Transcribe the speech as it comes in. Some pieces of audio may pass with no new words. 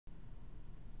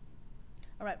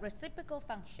All right, reciprocal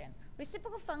function.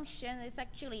 Reciprocal function is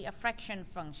actually a fraction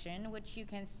function, which you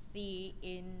can see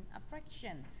in a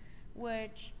fraction,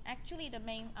 which actually the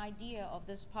main idea of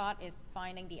this part is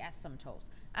finding the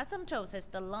asymptotes. Asymptotes is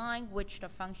the line which the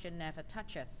function never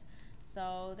touches.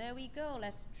 So there we go.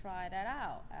 Let's try that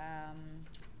out.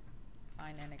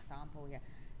 Find an example here.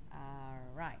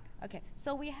 Right. Okay.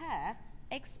 So we have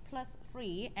x plus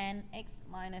 3 and x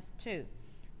minus 2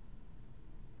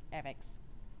 fx.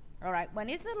 All right. When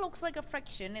it looks like a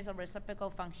fraction, it's a reciprocal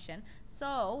function.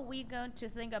 So we're going to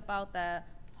think about the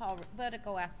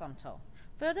vertical asymptote.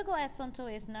 Vertical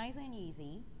asymptote is nice and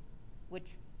easy,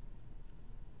 which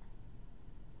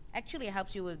actually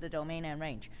helps you with the domain and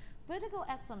range. Vertical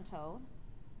asymptote,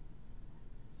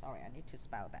 sorry, I need to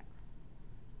spell that.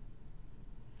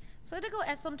 Vertical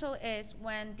asymptote is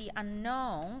when the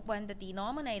unknown, when the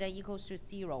denominator equals to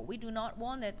 0. We do not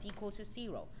want it equal to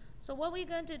 0. So what we're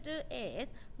going to do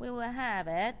is, we will have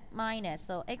it minus,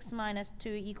 so x minus 2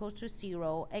 equals to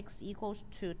 0, x equals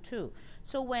to 2.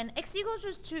 So when x equals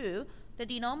to 2, the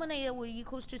denominator will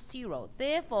equals to 0.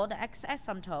 Therefore, the x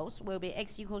asymptotes will be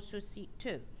x equals to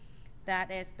 2.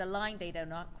 That is the line they do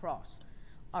not cross.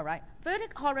 All right,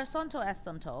 horizontal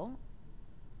asymptote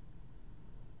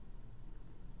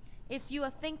is you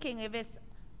are thinking if it's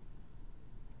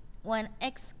when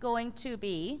x going to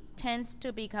be tends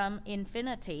to become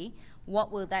infinity,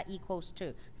 what will that equals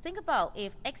to? Think about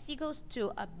if x equals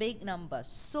to a big number,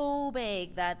 so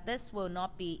big that this will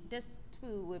not be, this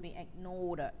 2 will be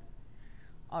ignored.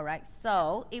 All right,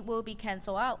 so it will be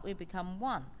cancelled out, will become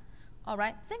 1. All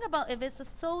right, think about if it's a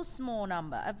so small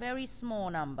number, a very small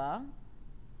number.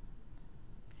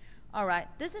 All right,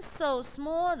 this is so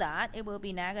small that it will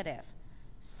be negative.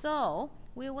 So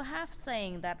we will have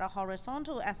saying that the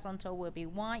horizontal asymptote will be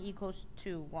y equals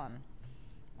to 1.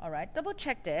 All right, double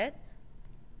check it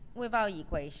with our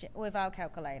equation, with our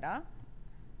calculator.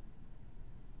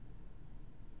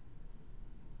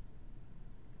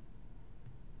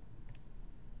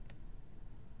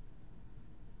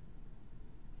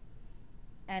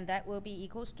 And that will be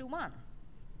equals to 1.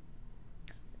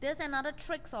 There's another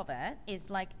trick of it. It's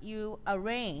like you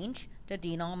arrange the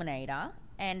denominator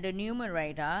and the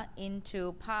numerator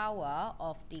into power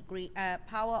of degree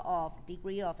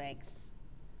of x.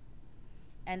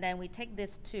 And then we take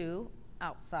this 2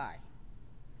 outside.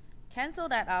 Cancel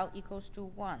that out equals to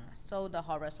 1. So the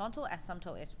horizontal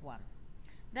asymptote is 1.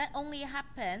 That only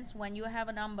happens when you have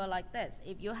a number like this.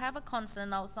 If you have a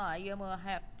constant outside, you will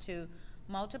have to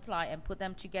multiply and put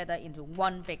them together into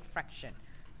one big fraction.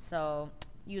 So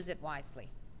use it wisely.